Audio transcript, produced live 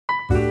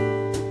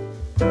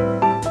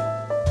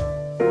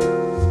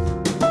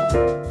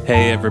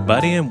Hey,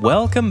 everybody, and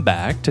welcome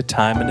back to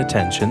Time and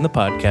Attention, the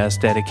podcast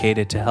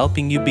dedicated to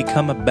helping you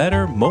become a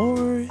better,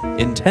 more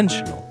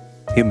intentional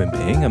human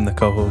being. I'm the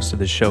co-host of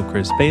the show,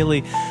 Chris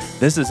Bailey.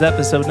 This is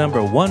episode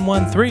number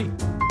 113,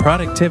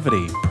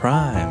 Productivity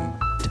Prime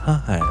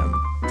Time.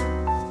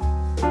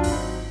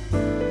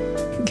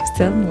 You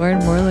sound more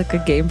and more like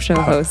a game show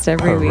host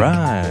every week.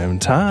 Prime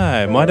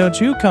time. Why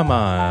don't you come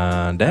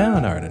on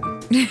down, Arden?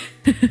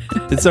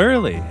 It's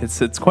early.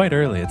 It's quite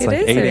early. It's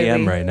like 8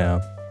 a.m. right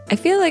now. I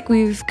feel like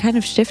we've kind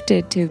of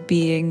shifted to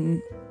being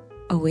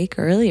awake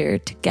earlier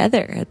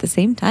together at the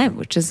same time,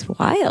 which is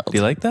wild. Do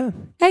you like that?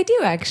 I do,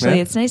 actually.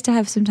 Yeah. It's nice to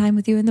have some time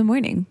with you in the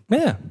morning.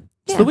 Yeah.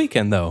 It's the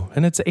weekend, though,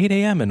 and it's 8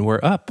 a.m. and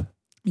we're up.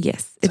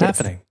 Yes, It's it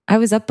happening. is. I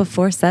was up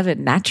before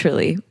 7,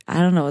 naturally.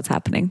 I don't know what's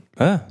happening.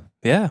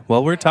 Yeah.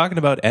 Well, we're talking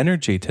about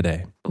energy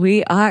today.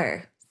 We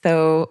are.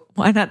 So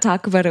why not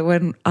talk about it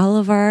when all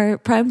of our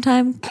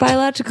primetime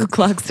biological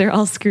clocks are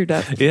all screwed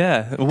up?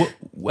 Yeah.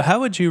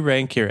 How would you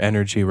rank your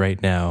energy right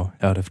now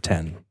out of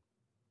 10?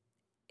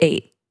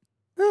 8.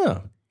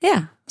 Oh,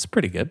 Yeah. that's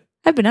pretty good.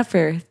 I've been up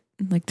for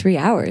like 3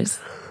 hours.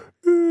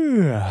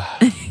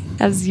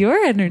 How's your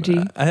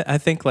energy? I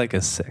think like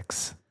a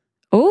 6.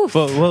 Oof.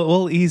 Well,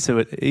 we'll ease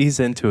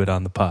into it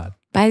on the pod.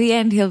 By the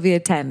end, he'll be a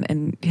 10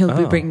 and he'll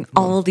be bringing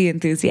all the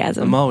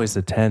enthusiasm. I'm always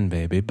a 10,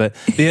 baby. But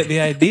the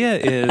idea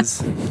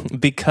is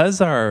because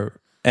our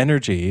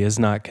energy is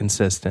not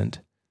consistent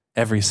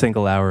every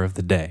single hour of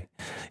the day.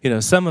 You know,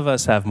 some of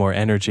us have more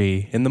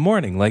energy in the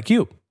morning, like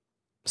you.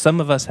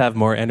 Some of us have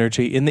more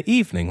energy in the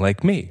evening,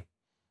 like me.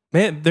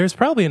 Man, there's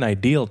probably an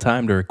ideal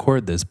time to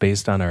record this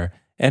based on our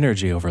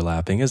energy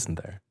overlapping, isn't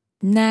there?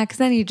 Nah, because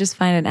then you just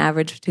find an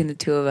average between the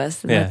two of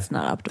us, and that's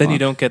not optimal. Then you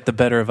don't get the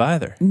better of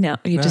either. No,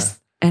 you just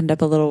end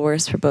up a little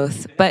worse for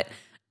both. But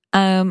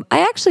I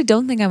actually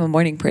don't think I'm a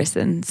morning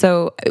person.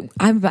 So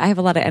I have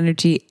a lot of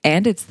energy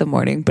and it's the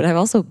morning, but I've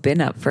also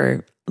been up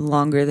for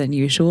longer than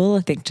usual.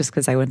 I think just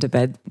because I went to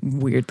bed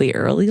weirdly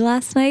early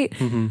last night.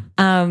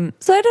 Mm-hmm.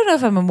 So I don't know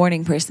if I'm a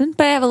morning person,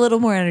 but I have a little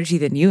more energy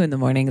than you in the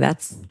morning.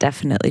 That's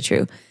definitely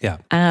true. Yeah.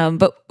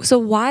 But so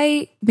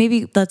why,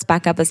 maybe let's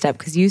back up a step,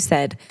 because you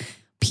said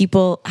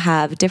people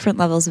have different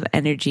levels of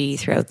energy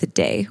throughout the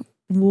day.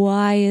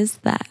 Why is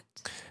that?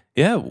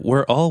 Yeah,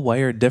 we're all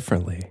wired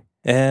differently.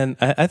 And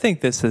I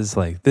think this is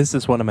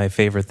one of my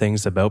favorite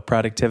things about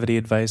productivity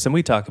advice. And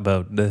we talk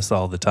about this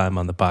all the time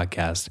on the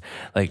podcast.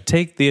 Like,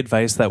 take the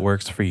advice that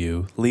works for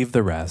you, leave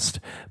the rest.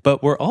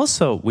 But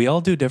we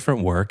all do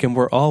different work and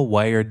we're all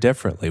wired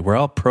differently. We're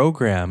all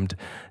programmed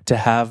to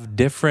have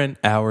different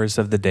hours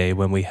of the day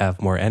when we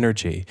have more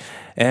energy.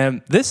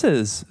 And this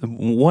is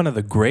one of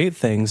the great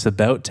things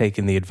about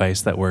taking the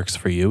advice that works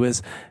for you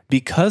is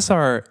because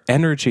our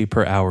energy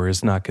per hour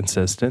is not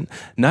consistent,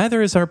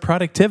 neither is our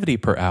productivity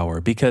per hour,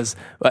 because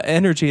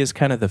energy is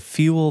kind of the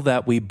fuel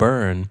that we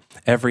burn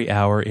every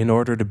hour in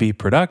order to be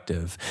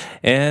productive.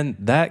 And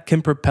that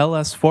can propel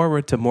us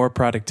forward to more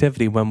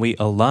productivity when we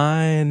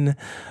align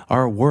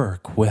our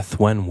work with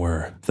when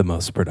we're the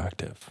most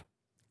productive.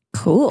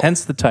 Cool.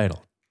 Hence the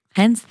title.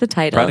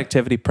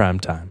 Productivity Prime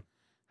Time.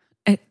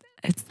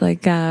 It's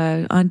like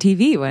on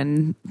TV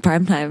when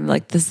primetime,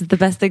 like this is the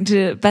best thing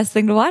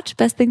to watch,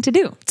 best thing to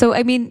do. So,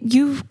 I mean,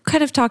 you've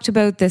kind of talked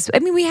about this. I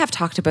mean, we have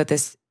talked about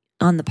this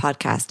on the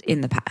podcast in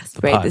the past,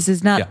 right? This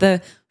is not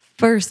the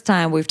first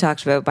time we've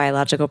talked about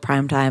biological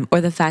primetime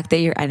or the fact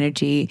that your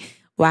energy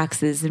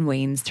waxes and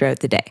wanes throughout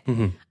the day.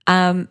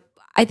 Mm-hmm.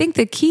 I think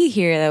the key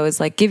here, though, is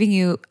like giving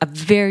you a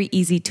very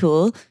easy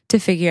tool to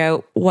figure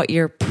out what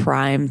your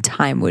prime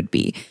time would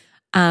be.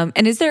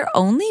 And is there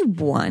only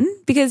one?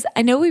 Because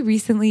I know we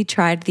recently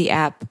tried the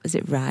app. Was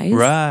it Rise?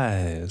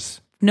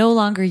 Rise. No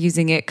longer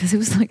using it because it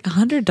was like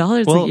 $100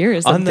 a year or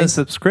something. On the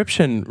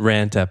subscription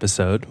rant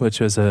episode, which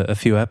was a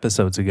few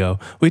episodes ago,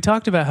 we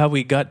talked about how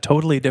we got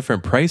totally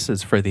different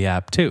prices for the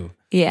app too.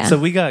 Yeah. So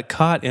we got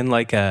caught in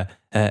like an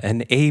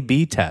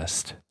A/B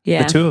test.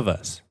 Yeah. The two of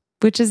us.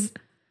 Which is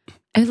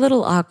a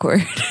little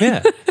awkward.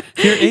 Yeah.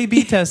 If you're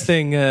A/B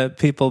testing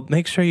people,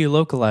 make sure you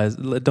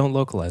don't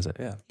localize it.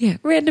 Yeah. Yeah.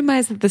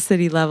 Randomize at the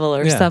city level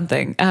or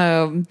something.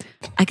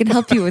 I can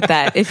help you with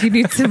that if you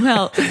need some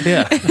help.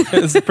 Yeah.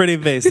 It's pretty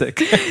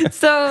basic.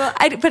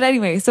 But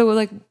anyway, so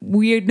like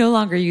we no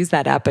longer use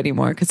that app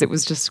anymore because it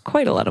was just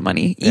quite a lot of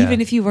money, even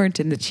if you weren't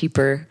in the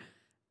cheaper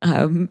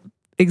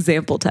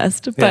example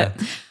test. But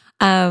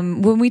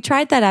when we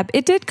tried that app,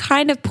 it did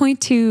kind of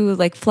point to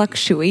like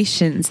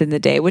fluctuations in the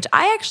day, which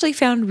I actually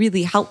found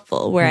really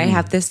helpful, where I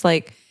have this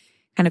like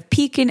kind of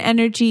peak in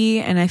energy,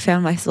 and I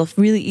found myself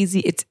really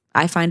easy.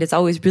 I find it's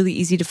always really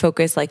easy to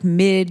focus like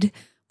mid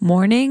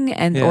morning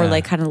or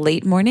like kind of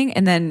late morning,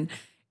 and then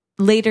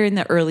later in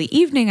the early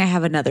evening I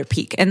have another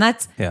peak, and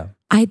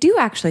I do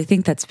actually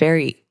think that's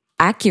very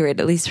accurate,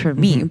 at least for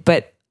me.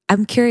 But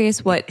I'm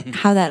curious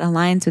how that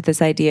aligns with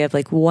this idea of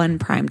like one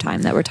prime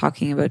time that we're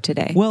talking about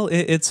today. Well,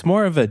 it's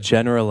more of a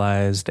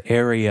generalized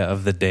area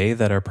of the day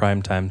that our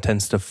prime time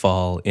tends to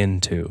fall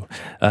into.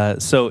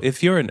 So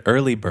if you're an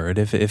early bird,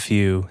 if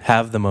you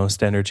have the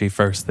most energy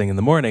first thing in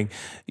the morning,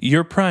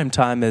 your prime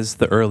time is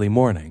the early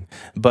morning.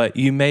 But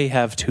you may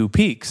have two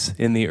peaks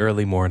in the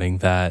early morning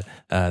that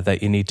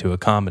you need to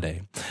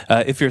accommodate.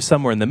 If you're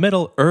somewhere in the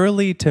middle,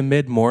 early to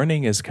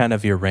mid-morning is kind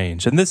of your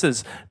range. And this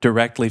is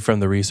directly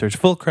from the research.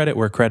 Full credit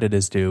where credit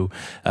is due.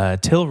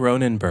 Till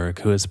Ronenberg,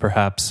 who is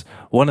perhaps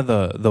one of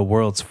the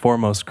world's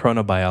foremost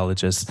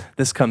chronobiologists,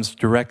 this comes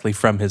directly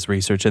from his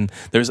research. And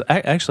there's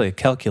actually a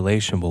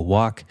calculation we'll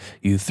walk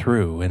you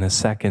through in a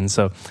second.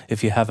 So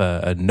if you have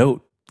a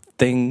note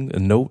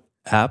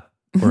app,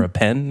 or a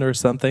pen or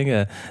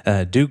something,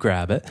 do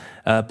grab it.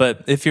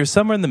 But if you're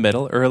somewhere in the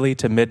middle, early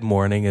to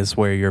mid-morning is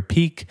where your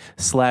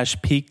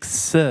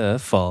peaks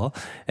fall.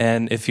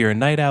 And if you're a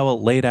night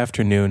owl, late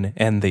afternoon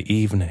and the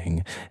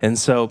evening. And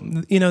so,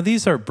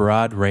 these are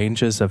broad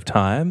ranges of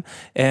time.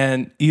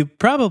 And you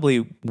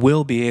probably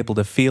will be able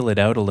to feel it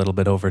out a little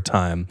bit over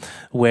time,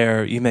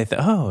 where you may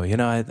think,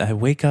 I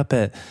wake up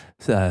at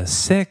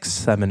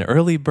 6, I'm an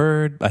early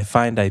bird, I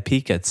find I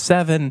peak at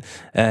 7,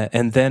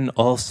 and then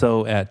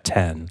also at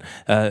 10.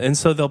 And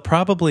so they'll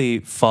probably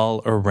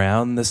fall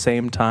around the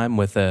same time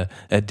with a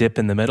dip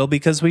in the middle,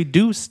 because we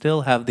do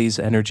still have these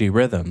energy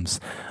rhythms.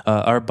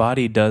 Our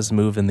body does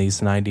move in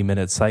these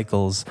 90-minute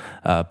cycles,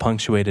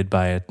 punctuated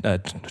by a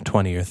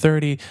 20 or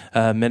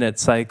 30-minute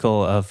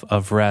cycle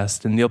of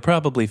rest. And you'll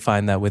probably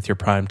find that with your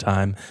prime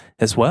time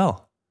as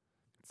well.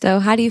 So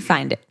how do you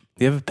find it?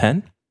 Do you have a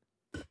pen?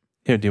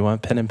 Here, do you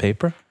want pen and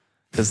paper?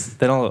 Because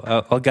then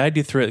I'll guide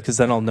you through it, because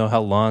then I'll know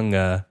how long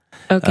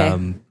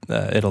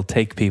it'll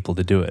take people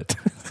to do it.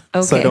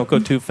 Okay. So don't go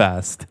too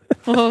fast.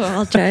 Oh,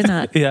 I'll try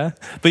not. Yeah.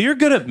 But you're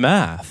good at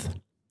math.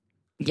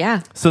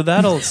 Yeah. So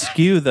that'll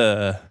skew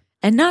the...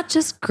 And not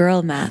just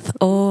girl math.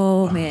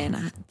 Oh, man.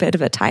 A bit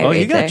of a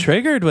tirade you got there.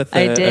 triggered with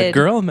a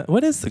girl math.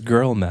 What is the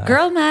girl math?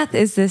 Girl math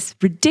is this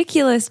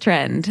ridiculous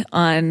trend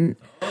on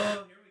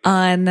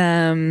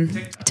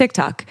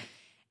TikTok,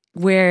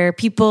 where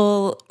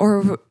people,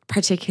 or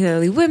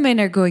particularly women,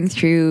 are going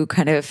through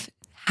kind of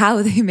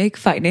how they make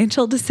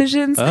financial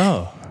decisions.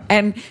 Oh.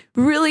 And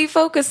really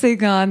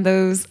focusing on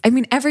those. I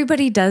mean,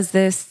 everybody does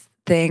this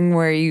thing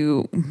where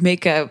you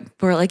make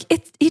where like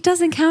it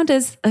doesn't count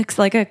as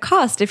like a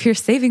cost if you're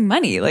saving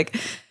money.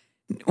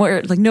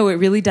 No, it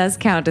really does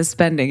count as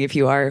spending if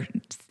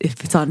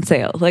it's on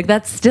sale. Like,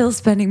 that's still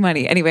spending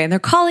money. Anyway, and they're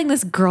calling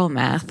this girl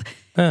math.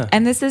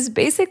 And this is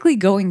basically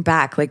going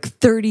back like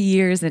 30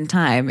 years in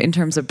time in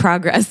terms of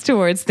progress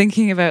towards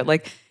thinking about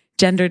like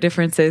gender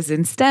differences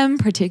in STEM,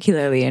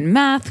 particularly in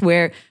math,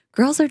 where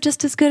girls are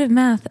just as good at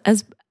math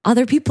as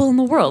other people in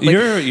the world.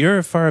 Like,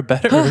 you're far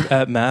better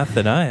at math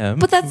than I am.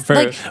 But that's for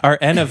like our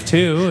N of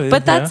 2.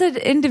 But that's an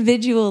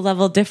individual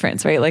level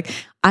difference, right? Like,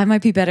 I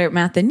might be better at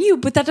math than you,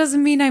 but that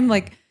doesn't mean I'm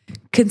like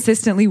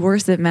consistently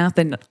worse at math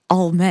than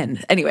all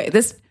men. Anyway,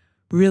 this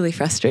really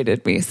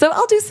frustrated me. So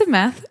I'll do some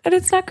math, and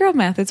it's not girl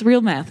math, it's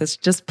real math. It's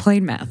just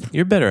plain math.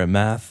 You're better at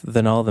math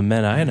than all the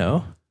men I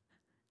know.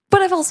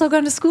 But I've also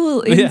gone to school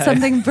in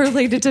something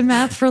related to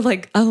math for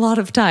like a lot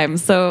of time.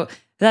 So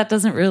that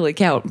doesn't really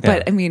count. Yeah.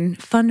 But I mean,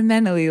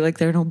 fundamentally, like,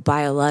 there are no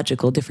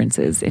biological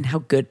differences in how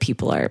good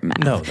people are at math.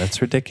 No,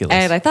 that's ridiculous.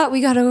 And I thought we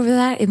got over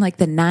that in like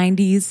the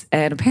 90s,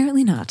 and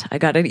apparently not. I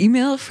got an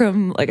email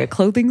from like a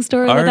clothing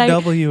store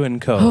RW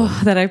 & Co.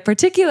 that I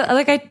particularly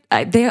like.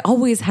 They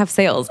always have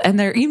sales, and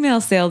their email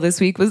sale this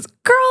week was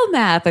girl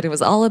math, and it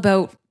was all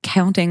about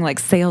counting like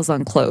sales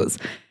on clothes.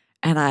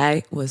 And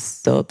I was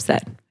so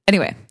upset.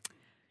 Anyway,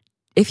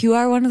 if you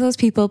are one of those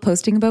people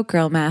posting about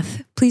girl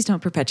math, please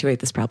don't perpetuate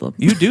this problem.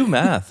 You do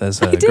math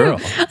as a I do. girl.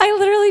 I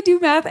literally do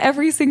math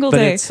every single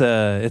day.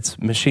 But it's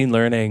machine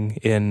learning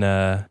in...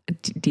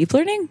 deep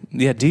learning?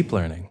 Yeah, deep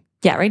learning.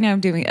 Yeah, right now I'm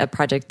doing a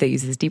project that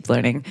uses deep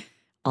learning,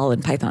 all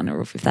in Python,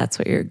 or if that's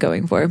what you're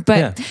going for. But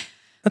yeah,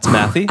 that's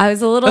mathy. That's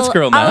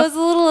girl math. I was a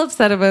little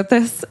upset about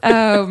this.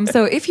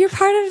 So if you're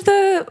part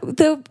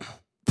of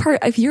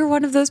if you're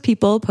one of those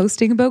people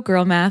posting about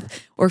girl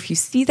math, or if you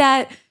see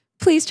that,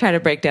 please try to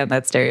break down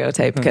that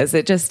stereotype, because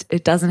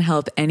it doesn't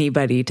help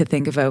anybody to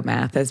think about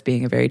math as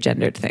being a very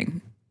gendered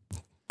thing.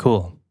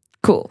 Cool.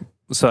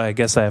 So I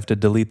guess I have to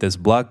delete this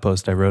blog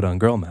post I wrote on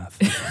girl math.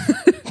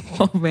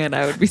 Oh man,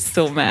 I would be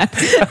so mad.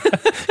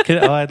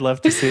 I'd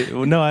love to see.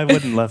 No, I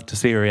wouldn't love to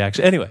see a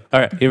reaction. Anyway,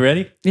 all right, you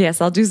ready? Yes,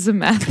 I'll do some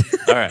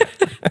math. All right.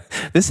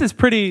 This is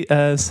pretty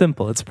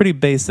simple. It's pretty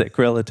basic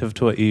relative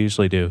to what you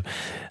usually do.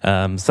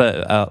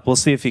 So we'll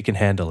see if you can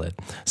handle it.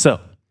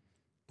 So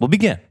we'll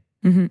begin.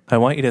 Mm-hmm. I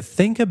want you to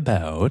think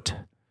about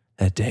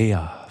a day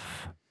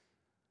off.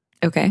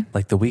 Okay.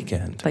 Like the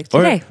weekend. Like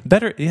today. Or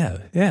better,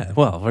 yeah.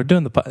 Well, we're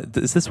doing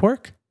does this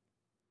work?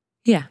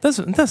 Yeah.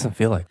 It doesn't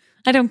feel like.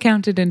 I don't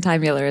count it in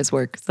Time Yeller as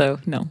work, so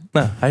no.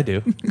 No, I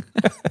do.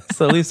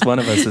 So at least one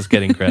of us is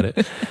getting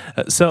credit.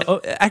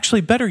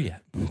 Actually, better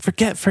yet,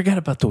 forget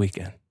about the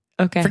weekend.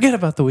 Okay. Forget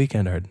about the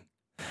weekend, Arden.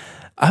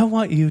 I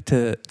want you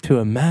to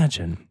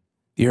imagine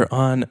you're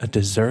on a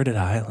deserted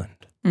island.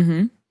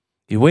 Mm-hmm.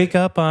 You wake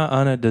up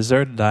on a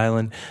deserted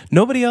island.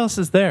 Nobody else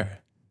is there.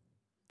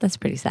 That's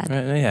pretty sad.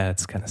 Right? Yeah,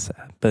 it's kind of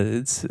sad, but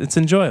it's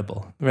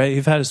enjoyable, right?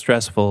 You've had a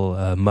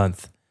stressful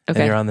month, Okay.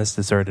 and you're on this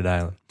deserted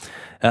island.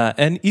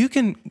 And you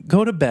can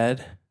go to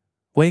bed,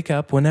 wake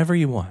up whenever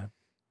you want.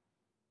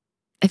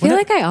 I feel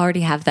like I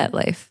already have that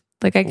life.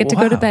 Like I get to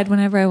go to Wow. bed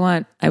whenever I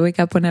want. I wake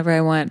up whenever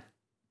I want.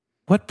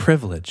 What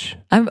privilege.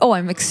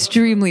 I'm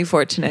extremely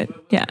fortunate.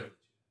 Yeah.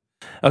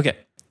 Okay,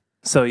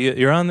 so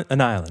you're on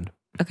an island.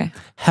 Okay.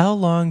 How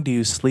long do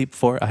you sleep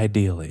for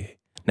ideally?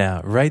 Now,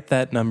 write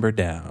that number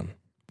down.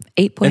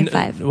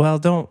 8.5. Well,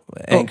 don't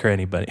anchor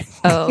anybody.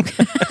 Oh,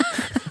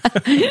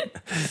 okay.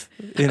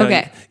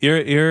 Okay.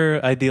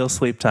 Your ideal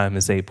sleep time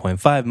is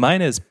 8.5.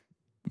 Mine is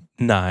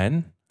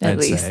 9, At I'd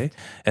least. say,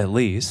 at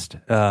least.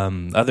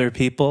 Other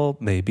people,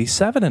 maybe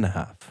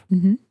 7.5.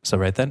 Mm-hmm. So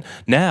right then.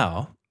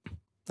 Now,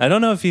 I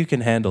don't know if you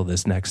can handle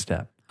this next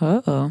step.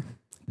 Oh.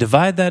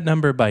 Divide that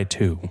number by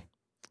 2.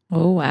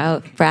 Oh,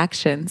 wow.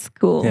 Fractions.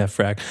 Cool. Yeah,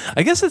 frac.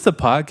 I guess it's a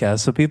podcast,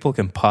 so people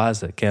can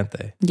pause it, can't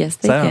they? Yes,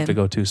 they So I don't can. have to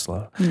go too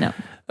slow. No.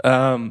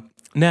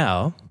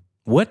 Now,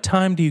 what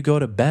time do you go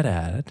to bed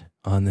at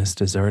on this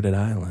deserted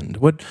island?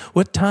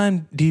 What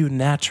time do you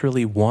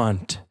naturally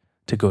want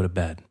to go to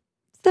bed?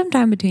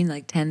 Sometime between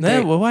like 10 Yeah,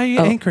 well, why are you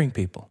Oh. anchoring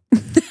people?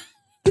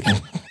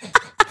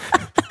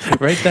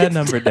 Write that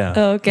number down.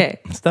 Okay.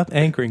 Stop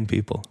anchoring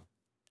people.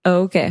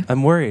 Okay.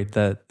 I'm worried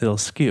that it'll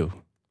skew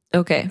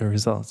Okay. the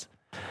results.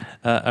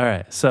 All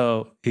right.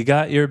 So you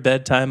got your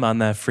bedtime on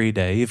that free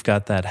day. You've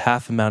got that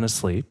half amount of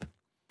sleep.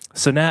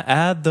 So now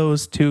add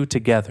those two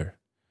together.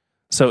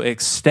 So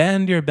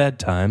extend your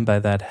bedtime by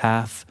that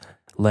half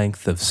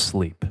length of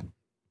sleep.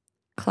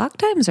 Clock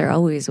times are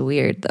always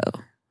weird,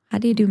 though. How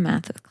do you do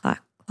math with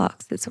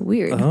clocks? It's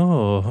weird.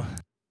 Oh,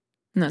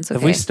 No, it's have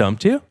okay. we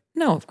stumped you?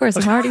 No, of course.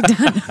 I'm already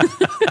done.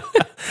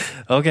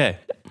 Okay.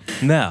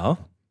 Now,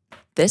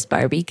 This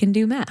Barbie can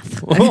do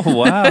math. oh,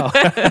 wow.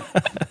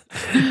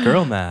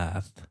 Girl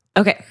math.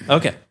 Okay.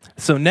 Okay.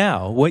 So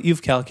now what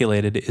you've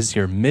calculated is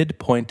your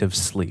midpoint of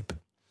sleep.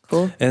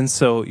 Cool. And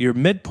so your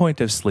midpoint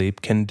of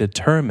sleep can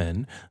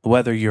determine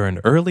whether you're an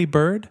early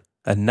bird,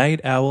 a night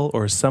owl,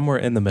 or somewhere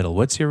in the middle.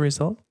 What's your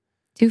result?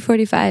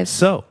 2:45.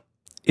 So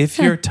if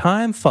your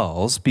time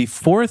falls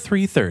before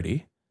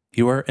 3:30,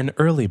 you are an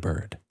early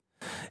bird.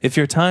 If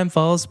your time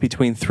falls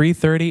between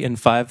 3:30 and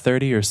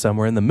 5:30 or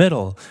somewhere in the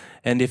middle,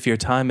 and if your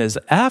time is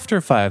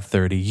after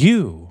 5:30,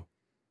 you,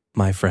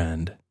 my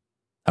friend,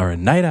 are a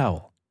night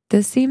owl.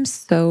 This seems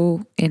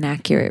so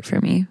inaccurate for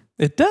me.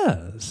 It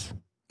does.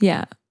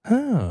 Yeah.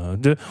 Oh,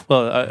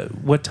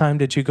 what time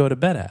did you go to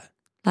bed at?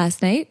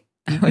 Last night,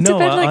 I went to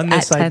bed like on at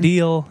this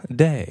ideal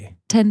day.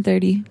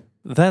 10:30.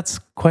 That's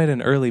quite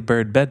an early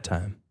bird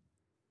bedtime.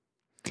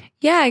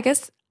 Yeah, I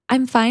guess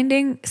I'm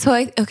finding.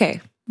 Okay,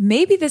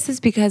 maybe this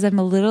is because I'm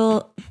a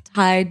little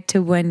tied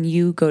to when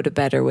you go to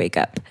bed or wake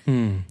up.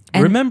 And-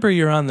 Remember,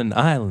 you're on an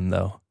island,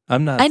 though.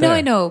 I'm not.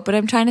 I know, but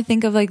I'm trying to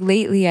think of like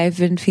lately I've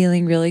been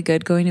feeling really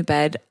good going to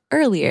bed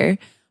earlier.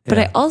 But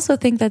Yeah. I also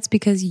think that's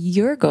because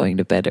you're going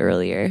to bed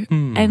earlier.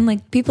 And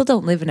like people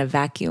don't live in a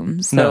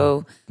vacuum.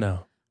 So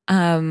No.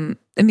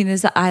 I mean,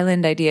 this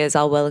island idea is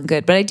all well and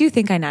good, but I do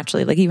think I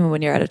naturally, like even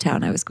when you're out of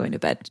town, I was going to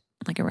bed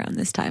like around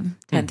this time,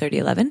 10:30,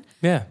 11.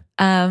 Yeah.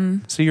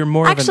 So you're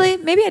more Actually,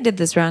 maybe I did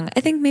this wrong. I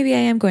think maybe I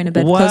am going to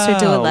bed of closer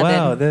to 11.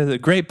 Wow, there's a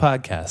great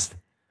podcast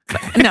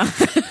No,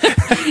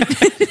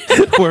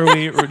 where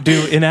we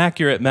do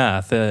inaccurate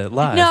math live.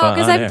 no, on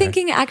because I'm air.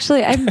 thinking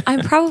actually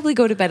I'm probably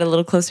go to bed a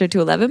little closer to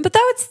 11, but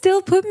that would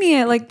still put me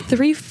at like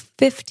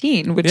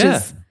 3:15, which Yeah.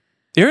 is.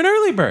 You're an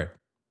early bird.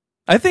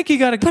 I think you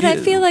got to. But I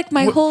feel like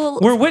my whole.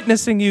 We're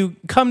witnessing you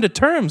come to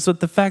terms with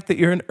the fact that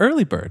you're an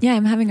early bird. Yeah,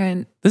 I'm having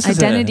an This is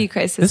identity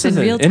crisis This in is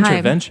real an time.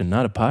 intervention,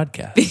 not a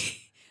podcast.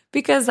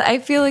 Because I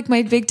feel like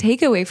my big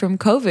takeaway from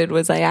COVID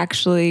was I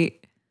actually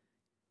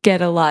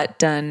get a lot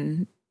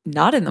done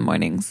not in the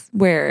mornings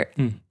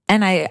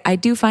and I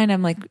do find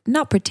I'm like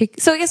not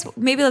particular. So I guess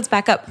maybe let's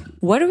back up.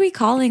 What are we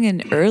calling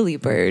an early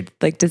bird?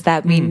 Like, does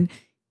that mean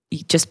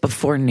just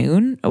before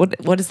noon?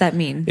 What does that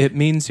mean? It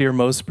means you're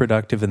most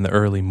productive in the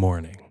early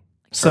morning.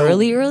 So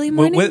early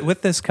morning?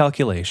 With this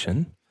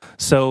calculation,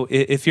 so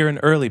if you're an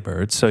early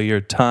bird, so your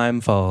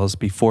time falls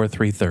before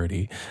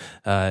 3:30,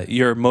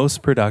 you're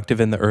most productive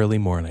in the early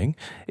morning.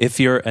 If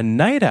you're a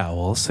night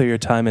owl, so your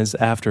time is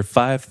after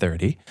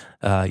 5:30,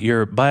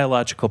 your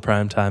biological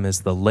prime time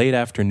is the late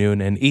afternoon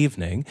and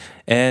evening.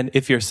 And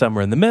if you're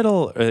somewhere in the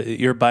middle,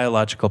 your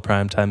biological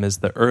prime time is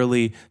the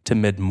early to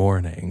mid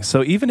morning.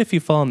 So even if you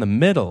fall in the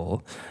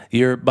middle,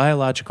 your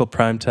biological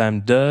prime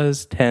time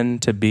does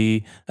tend to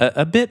be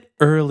a bit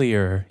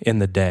earlier in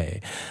the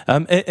day.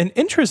 And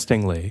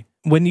interestingly,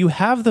 when you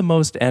have the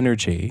most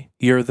energy,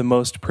 you're the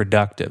most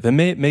productive. And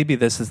maybe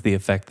this is the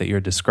effect that you're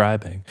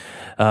describing.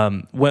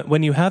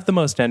 When you have the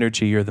most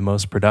energy, you're the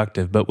most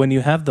productive. But when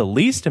you have the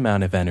least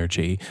amount of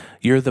energy,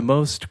 you're the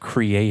most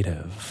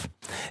creative.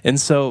 And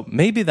so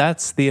maybe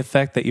that's the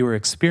effect that you were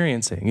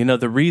experiencing. You know,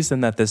 the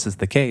reason that this is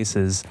the case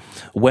is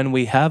when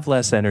we have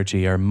less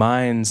energy, our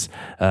mind's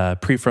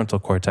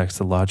prefrontal cortex,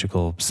 the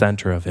logical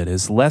center of it,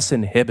 is less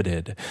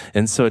inhibited.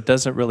 And so it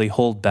doesn't really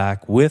hold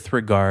back with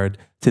regard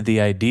to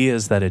the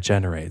ideas that it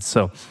generates.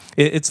 So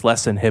it's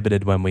less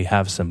inhibited when we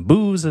have some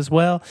booze as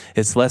well.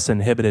 It's less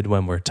inhibited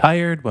when we're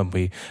tired, when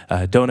we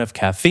don't have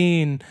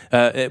caffeine,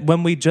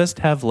 when we just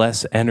have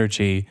less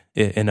energy,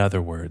 in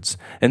other words.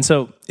 And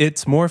so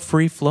it's more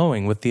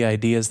free-flowing with the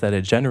ideas that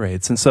it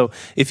generates. And so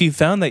if you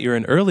found that you're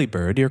an early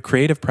bird, your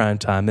creative prime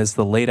time is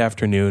the late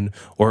afternoon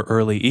or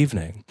early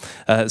evening.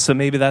 So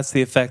maybe that's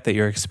the effect that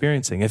you're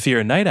experiencing. If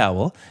you're a night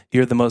owl,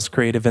 you're the most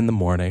creative in the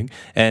morning.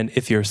 And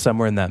if you're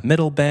somewhere in that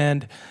middle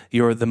band,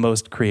 you're the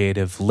most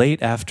creative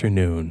late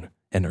afternoon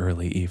and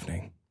early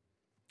evening.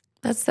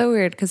 That's so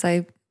weird because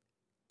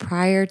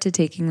prior to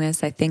taking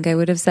this, I think I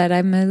would have said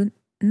I'm a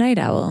night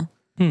owl.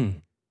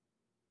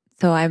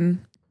 So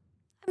I'm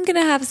going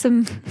to have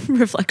some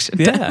reflection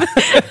time.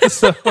 Yeah.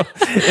 So,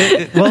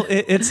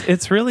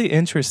 it's really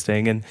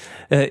interesting, and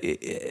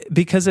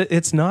because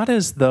it's not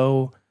as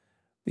though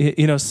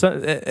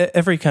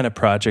every kind of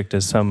project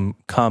is some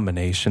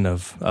combination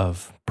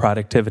of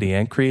productivity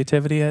and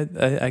creativity.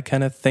 I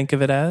kind of think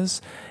of it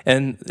as,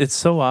 and it's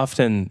so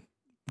often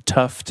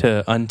tough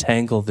to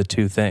untangle the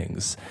two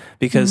things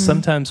because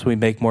sometimes we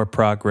make more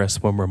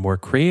progress when we're more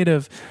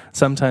creative.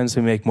 Sometimes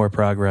we make more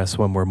progress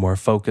when we're more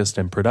focused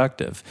and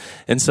productive.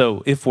 And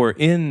so if we're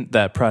in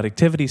that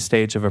productivity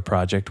stage of a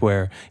project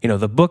where,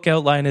 the book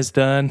outline is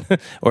done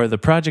or the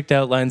project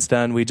outline's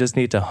done, we just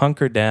need to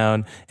hunker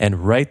down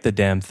and write the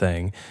damn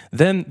thing,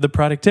 then the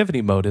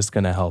productivity mode is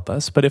going to help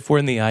us. But if we're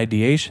in the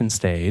ideation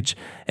stage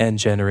and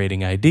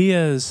generating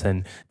ideas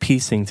and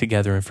piecing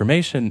together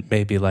information,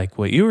 maybe like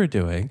what you were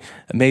doing,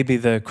 maybe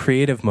the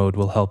creative mode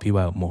will help you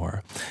out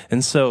more.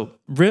 And so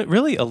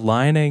really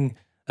aligning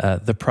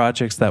the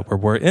projects that we're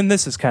working, and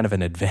this is kind of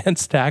an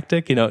advanced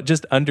tactic,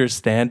 just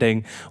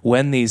understanding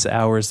when these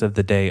hours of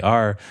the day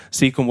are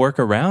so you can work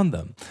around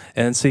them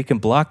and so you can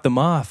block them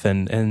off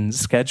and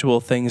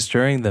schedule things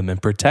during them and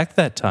protect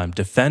that time,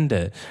 defend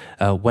it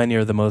when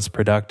you're the most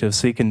productive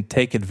so you can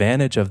take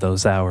advantage of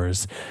those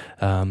hours.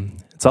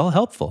 It's all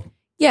helpful.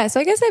 Yeah, so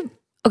I guess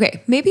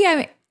maybe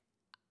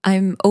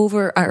I'm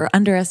over or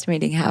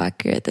underestimating how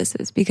accurate this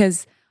is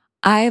because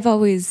I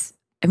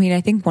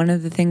think one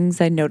of the things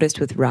I noticed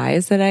with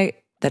Rise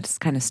that's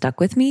kind of stuck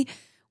with me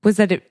was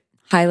that it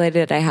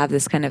highlighted I have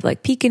this kind of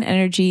like peak in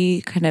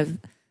energy, kind of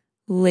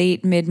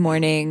late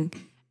mid-morning,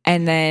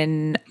 and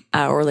then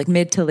or like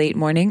mid to late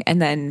morning,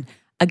 and then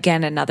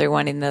again another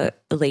one in the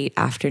late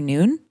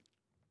afternoon.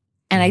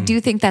 And I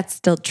do think that's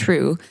still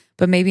true,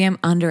 but maybe I'm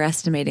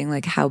underestimating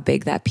like how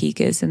big that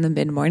peak is in the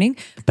mid-morning.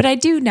 But I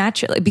do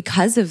naturally,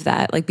 because of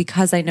that, like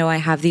because I know I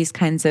have these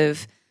kinds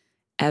of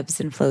ebbs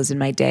and flows in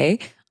my day,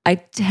 I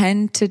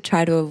tend to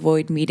try to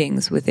avoid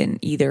meetings within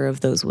either of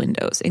those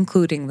windows,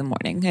 including the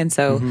morning. And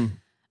so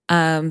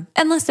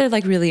unless they're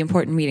like really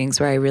important meetings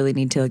where I really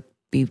need to like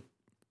be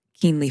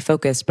keenly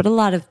focused, but a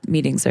lot of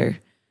meetings are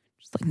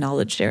just like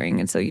knowledge sharing.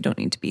 And so you don't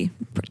need to be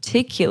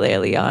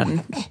particularly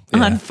on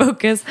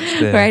focus,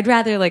 where I'd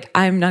rather like,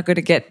 I'm not going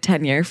to get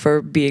tenure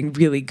for being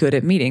really good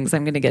at meetings.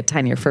 I'm going to get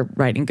tenure for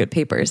writing good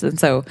papers. And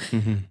so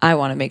I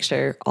want to make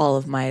sure all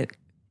of my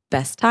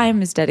best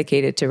time is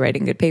dedicated to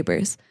writing good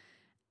papers.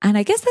 And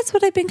I guess that's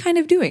what I've been kind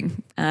of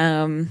doing.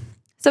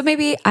 So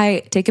maybe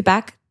I take it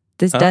back.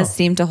 This does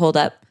seem to hold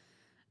up.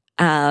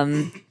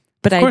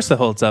 But of course it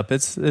holds up.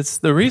 It's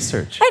the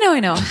research. I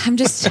know. I'm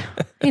just,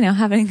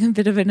 having a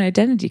bit of an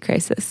identity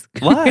crisis.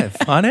 Live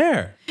on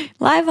air.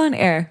 Live on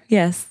air,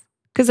 yes.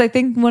 Because I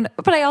think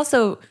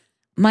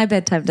my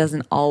bedtime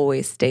doesn't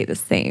always stay the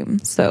same.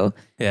 So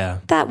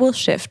that will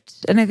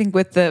shift. And I think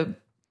with the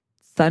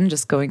sun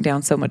just going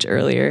down so much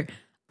earlier,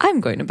 I'm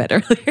going to bed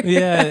earlier.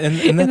 Yeah. And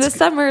in the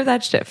summer,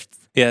 that shifts.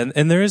 Yeah.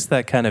 And there is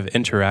that kind of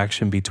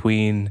interaction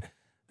between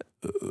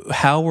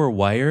how we're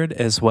wired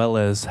as well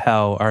as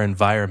how our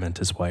environment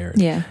is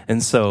wired. Yeah.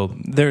 And so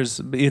there's,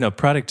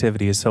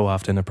 productivity is so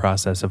often a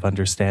process of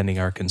understanding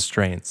our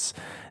constraints.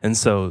 And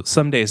so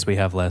some days we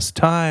have less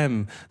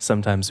time,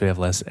 sometimes we have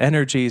less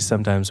energy,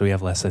 sometimes we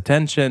have less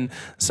attention,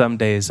 some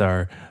days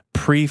are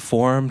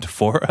preformed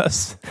for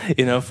us,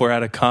 if we're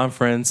at a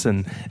conference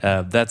and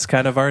that's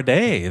kind of our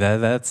day.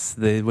 That's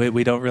the way.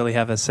 We don't really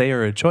have a say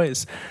or a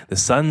choice. The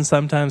sun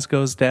sometimes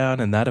goes down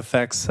and that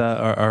affects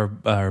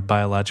our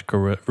biological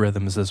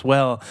rhythms as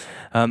well.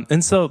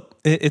 And so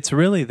it's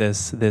really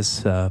this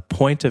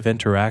point of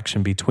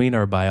interaction between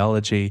our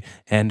biology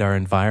and our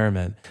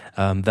environment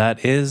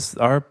that is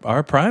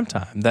our prime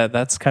time.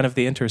 That's kind of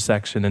the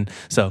intersection. And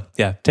so,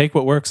 yeah, take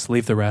what works,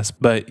 leave the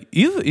rest. But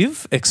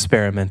you've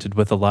experimented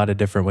with a lot of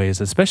different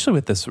ways, especially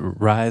with this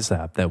Rise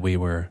app that we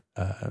were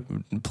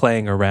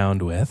playing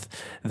around with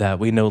that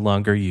we no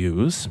longer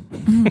use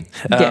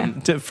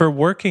for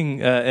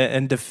working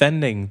and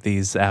defending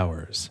these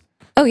hours.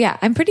 Oh yeah,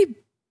 I'm pretty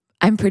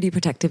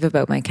protective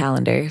about my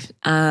calendar.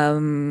 I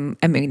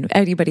mean,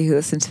 anybody who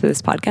listens to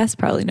this podcast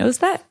probably knows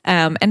that.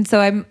 And so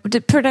I'm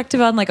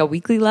productive on like a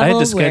weekly level. I had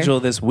to schedule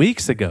this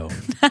weeks ago.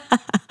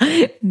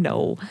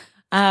 No.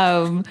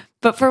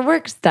 But for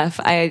work stuff,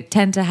 I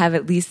tend to have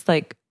at least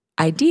like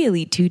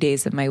ideally 2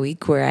 days of my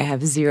week where I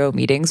have 0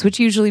 meetings, which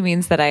usually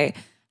means that I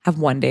have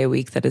 1 day a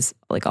week that is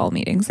like all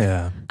meetings.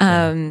 Yeah.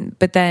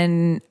 But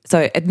then,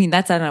 so I mean,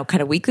 that's on a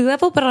kind of weekly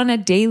level, but on a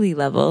daily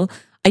level,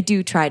 I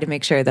do try to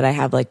make sure that I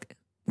have like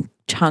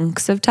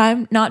chunks of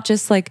time, not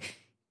just like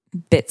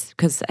bits,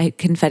 because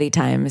confetti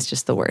time is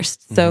just the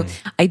worst. So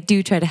I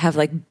do try to have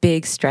like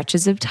big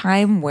stretches of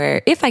time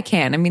where, if I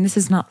can, I mean, this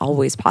is not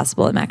always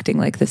possible. I'm acting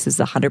like this is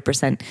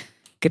 100%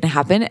 going to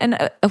happen.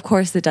 And of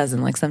course it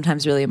doesn't. Like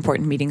sometimes really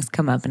important meetings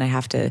come up and I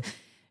have to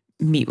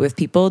meet with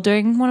people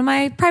during one of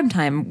my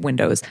primetime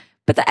windows.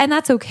 And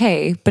that's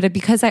okay. But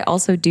because I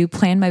also do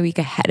plan my week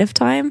ahead of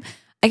time,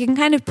 I can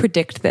kind of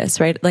predict this,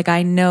 right? Like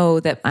I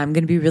know that I'm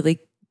going to be really,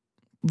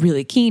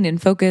 really keen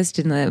and focused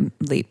in the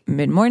late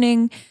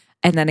mid-morning,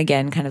 and then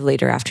again, kind of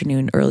later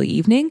afternoon, early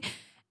evening.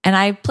 And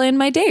I plan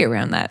my day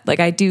around that. Like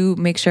I do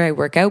make sure I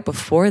work out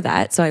before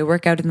that. So I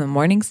work out in the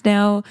mornings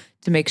now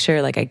to make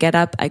sure like I get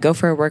up, I go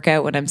for a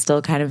workout when I'm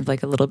still kind of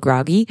like a little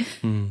groggy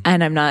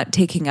and I'm not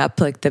taking up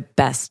like the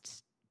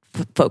best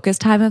focus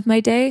time of my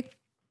day.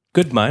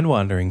 Good mind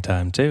wandering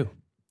time too.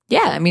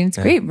 Yeah, I mean, it's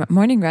great.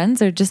 Morning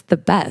runs are just the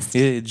best.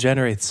 It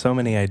generates so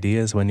many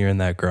ideas when you're in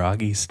that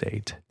groggy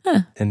state.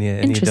 And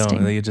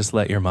you just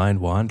let your mind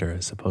wander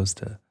as opposed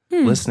to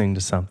listening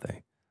to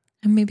something.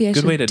 And maybe I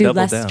should do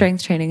less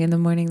strength training in the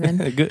morning then.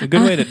 Good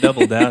way to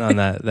double down on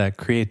that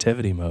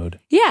creativity mode.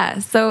 Yeah,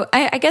 so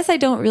I guess I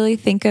don't really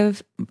think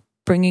of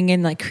bringing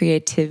in like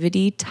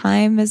creativity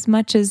time as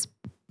much as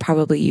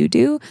probably you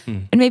do.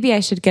 And maybe I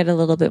should get a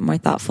little bit more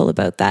thoughtful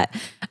about that.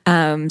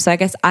 So I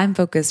guess I'm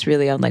focused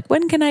really on like,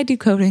 when can I do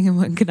coding and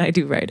when can I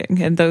do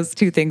writing? And those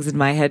two things in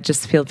my head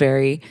just feel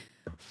very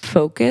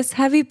focus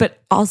heavy,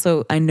 but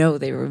also I know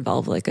they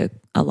involve like a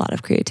lot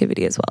of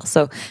creativity as well.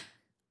 So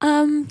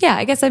yeah,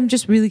 I guess I'm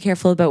just really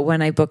careful about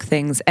when I book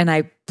things, and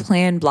I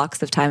plan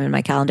blocks of time in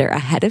my calendar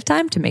ahead of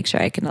time to make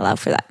sure I can allow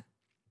for that.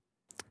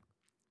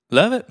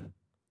 Love it.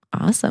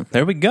 Awesome.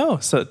 There we go.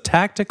 So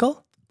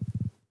tactical.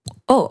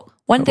 Oh,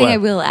 one thing I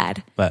will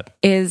add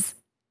is,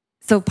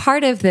 so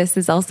part of this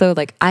is also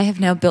like I have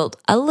now built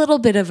a little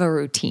bit of a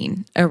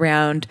routine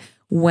around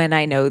when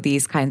I know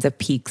these kinds of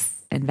peaks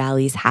and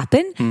valleys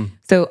happen.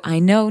 So I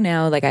know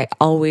now, like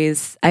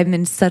I'm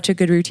in such a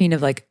good routine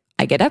of like,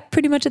 I get up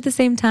pretty much at the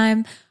same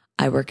time.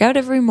 I work out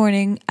every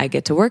morning. I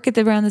get to work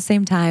around the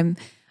same time.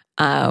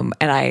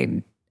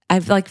 And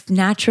I've like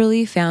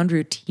naturally found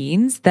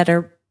routines that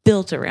are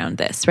built around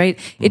this, right?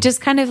 It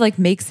just kind of like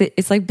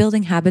it's like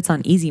building habits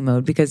on easy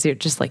mode, because you're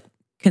just like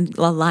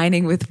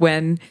aligning with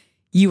when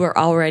you are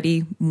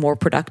already more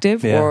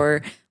productive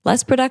or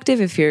less productive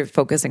if you're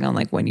focusing on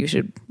like when you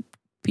should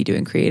be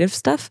doing creative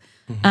stuff.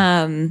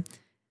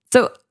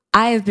 So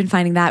I have been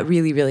finding that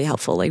really, really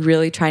helpful, like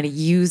really trying to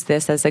use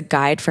this as a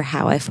guide for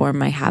how I form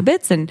my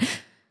habits. And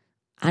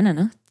I don't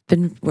know, it's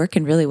been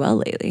working really well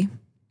lately.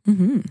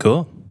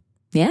 Cool.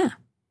 Yeah.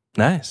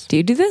 Nice. Do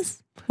you do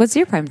this? What's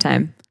your prime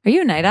time? Are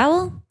you a night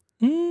owl?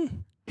 I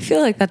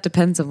feel like that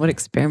depends on what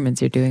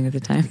experiments you're doing at the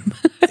time.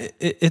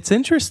 It's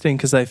interesting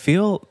because I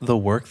feel the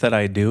work that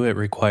I do, it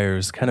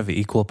requires kind of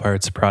equal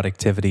parts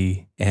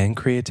productivity and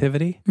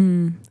creativity.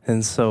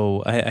 And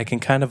so I can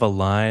kind of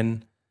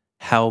align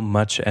how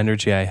much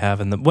energy I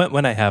have, and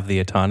when I have the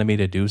autonomy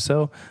to do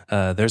so.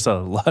 There's a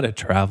lot of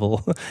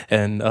travel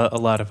and a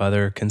lot of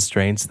other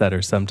constraints that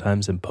are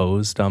sometimes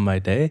imposed on my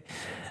day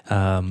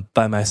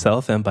by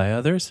myself and by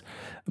others.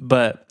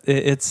 But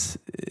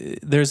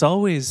there's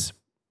always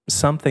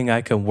something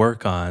I can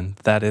work on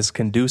that is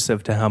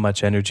conducive to how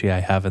much energy I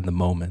have in the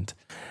moment.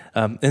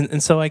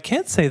 And so I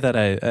can't say that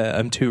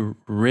I'm too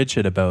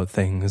rigid about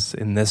things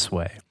in this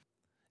way.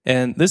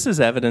 And this is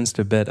evidenced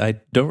a bit. I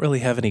don't really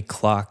have any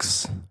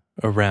clocks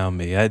around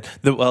me.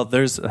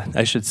 There's an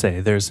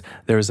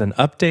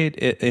update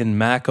in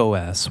Mac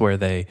OS where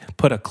they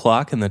put a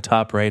clock in the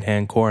top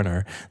right-hand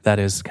corner that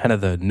is kind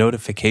of the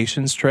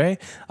notifications tray.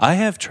 I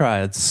have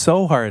tried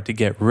so hard to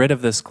get rid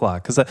of this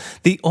clock because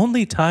the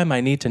only time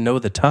I need to know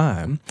the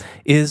time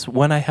is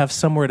when I have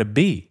somewhere to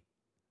be.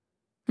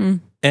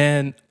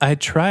 And I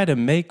try to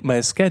make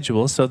my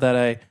schedule so that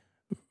I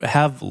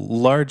have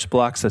large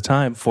blocks of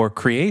time for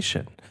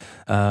creation.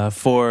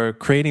 for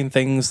creating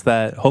things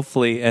that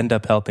hopefully end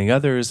up helping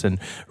others and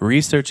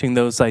researching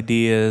those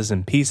ideas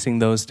and piecing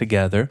those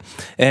together.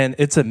 And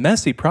it's a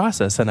messy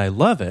process, and I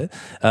love it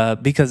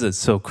because it's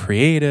so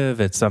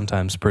creative, it's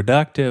sometimes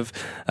productive,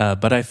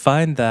 but I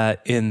find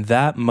that in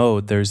that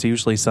mode, there's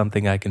usually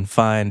something I can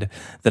find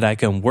that I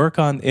can work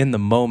on in the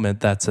moment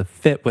that's a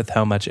fit with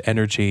how much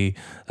energy,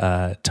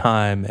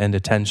 time, and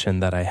attention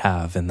that I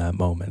have in that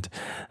moment.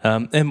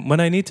 And when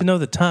I need to know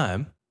the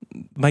time,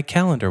 my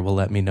calendar will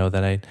let me know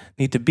that I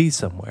need to be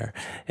somewhere.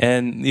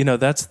 And,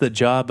 that's the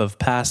job of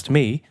past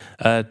me,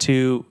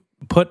 to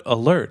put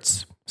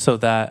alerts so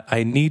that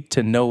I need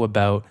to know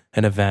about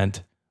an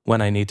event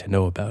when I need to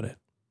know about it.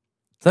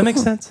 Does that make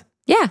sense?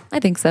 Yeah, I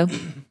think so.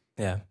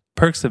 Yeah.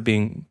 Perks of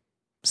being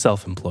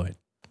self-employed.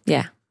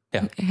 Yeah.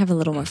 Yeah. I have a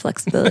little more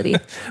flexibility.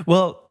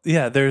 Well,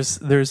 yeah, there's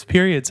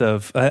periods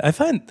of, I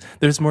find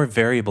there's more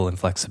variable in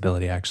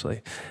flexibility,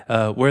 actually,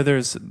 where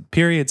there's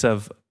periods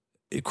of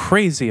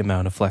crazy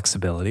amount of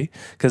flexibility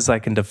because I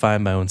can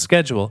define my own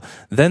schedule.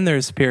 Then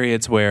there's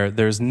periods where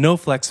there's no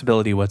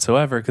flexibility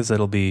whatsoever because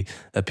it'll be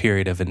a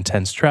period of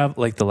intense travel,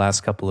 like the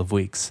last couple of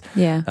weeks.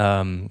 Yeah.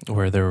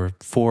 Where there were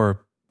 4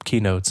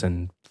 keynotes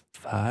in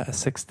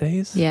 6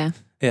 days. Yeah.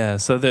 Yeah.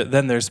 So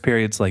then there's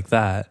periods like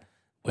that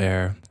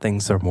where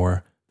things are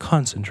more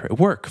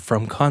work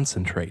from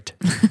concentrate.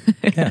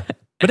 Yeah.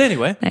 But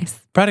anyway, Nice.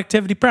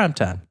 productivity prime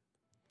time.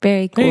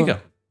 Very cool. There you go.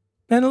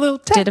 And a little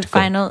tactical. Did a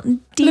final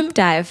deep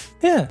dive.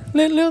 Yeah,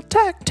 little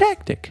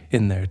tactic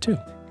in there too.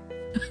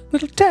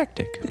 Little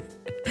tactic.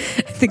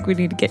 I think we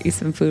need to get you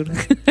some food.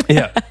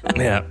 Yeah.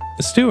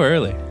 It's too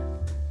early.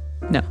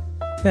 No.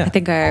 Yeah. I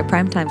think our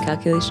primetime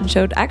calculation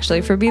showed,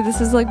 actually, for me,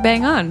 this is like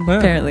bang on,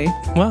 apparently.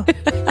 Well,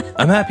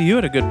 I'm happy you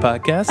had a good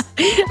podcast.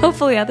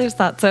 Hopefully others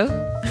thought so.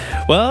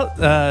 Well,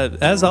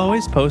 as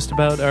always, post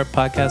about our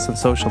podcast on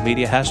social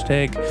media.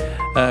 Hashtag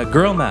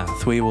Girl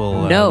Math. We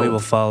will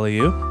follow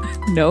you.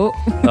 No.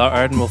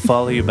 Arden will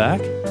follow you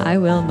back. I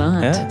will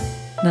not. Yeah.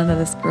 None of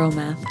this girl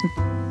math.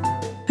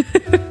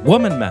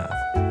 Woman math.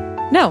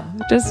 No,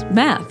 just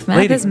math.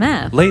 Math is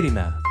math. Lady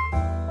math.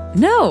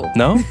 No.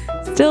 No?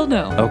 Still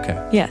no.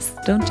 Okay. Yes,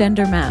 don't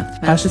gender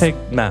math.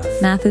 Hashtag math.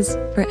 Math is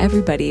for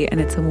everybody, and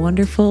it's a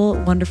wonderful,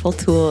 wonderful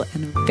tool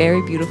and a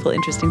very beautiful,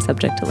 interesting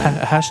subject to learn.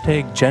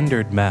 Hashtag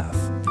gendered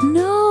math.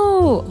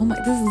 No! Oh my!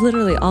 This is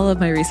literally all of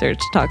my research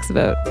talks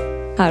about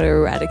how to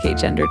eradicate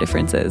gender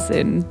differences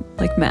in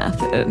like math,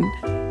 and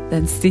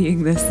then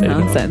seeing this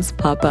nonsense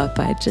pop up,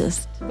 I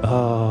just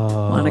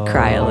want to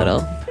cry a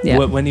little. Yeah.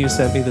 When you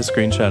sent me the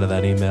screenshot of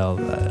that email,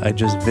 I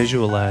just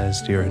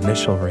visualized your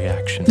initial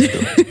reaction to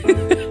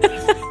it.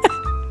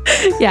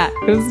 Yeah,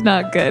 it was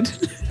not good.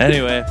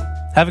 Anyway,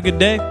 have a good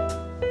day.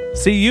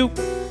 See you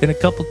in a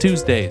couple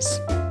Tuesdays.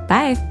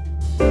 Bye.